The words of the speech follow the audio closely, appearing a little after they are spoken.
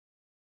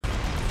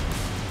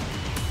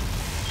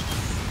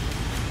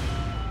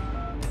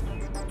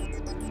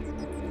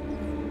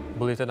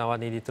Buletin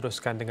AWANI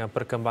diteruskan dengan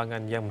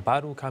perkembangan yang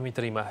baru kami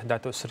terima.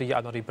 Datuk Seri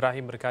Anwar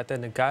Ibrahim berkata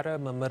negara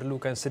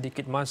memerlukan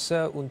sedikit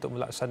masa untuk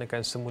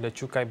melaksanakan semula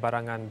Cukai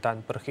Barangan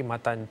dan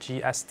Perkhidmatan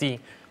GST.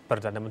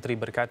 Perdana Menteri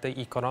berkata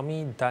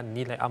ekonomi dan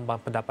nilai ambang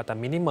pendapatan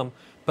minimum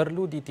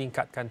perlu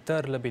ditingkatkan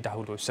terlebih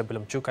dahulu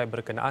sebelum cukai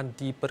berkenaan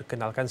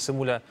diperkenalkan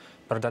semula.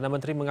 Perdana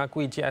Menteri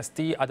mengakui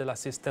GST adalah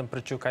sistem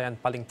percukaian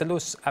paling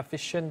telus,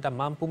 efisien dan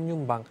mampu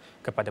menyumbang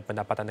kepada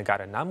pendapatan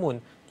negara.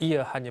 Namun,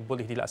 ia hanya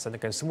boleh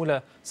dilaksanakan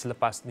semula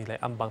selepas nilai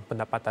ambang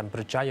pendapatan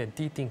berjaya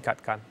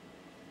ditingkatkan.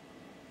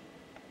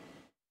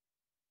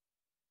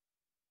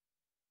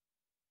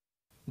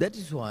 That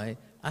is why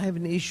I have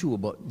an issue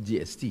about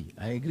GST.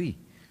 I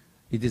agree.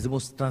 It is the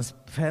most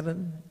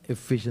transparent,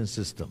 efficient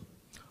system.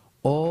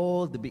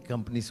 All the big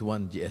companies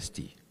want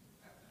GST.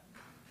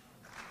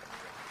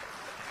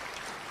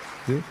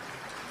 Okay?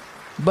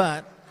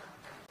 But,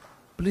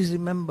 please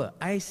remember,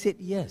 I said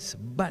yes,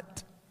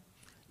 but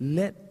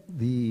let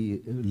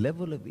the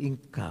level of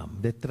income,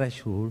 the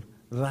threshold,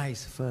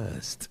 rise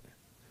first.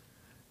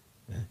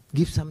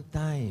 Give some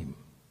time.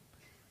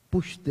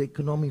 Push the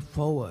economy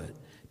forward.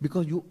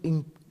 Because you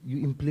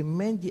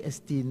implement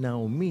GST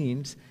now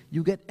means you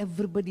get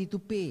everybody to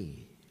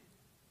pay.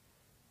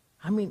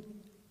 I mean,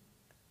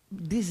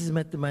 this is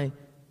my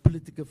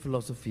political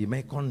philosophy,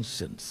 my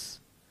conscience.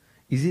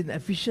 Is it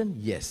efficient?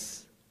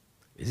 Yes.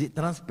 Is it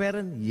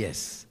transparent?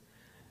 Yes.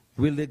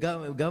 Will the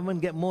government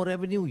get more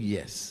revenue?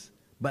 Yes.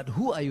 But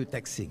who are you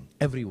taxing?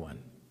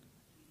 Everyone.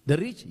 The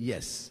rich?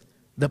 Yes.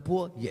 The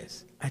poor?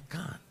 Yes. I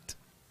can't.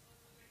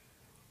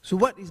 So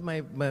what is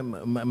my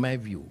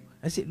view?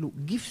 I said, look,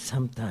 give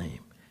some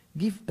time.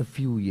 Give a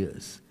few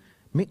years.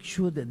 Make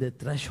sure that the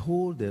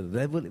threshold, the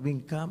level of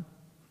income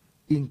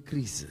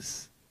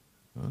increases.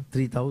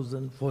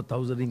 3,000,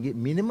 4,000 ringgit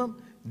minimum,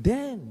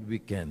 then we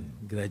can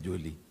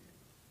gradually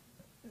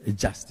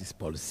adjust this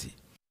policy.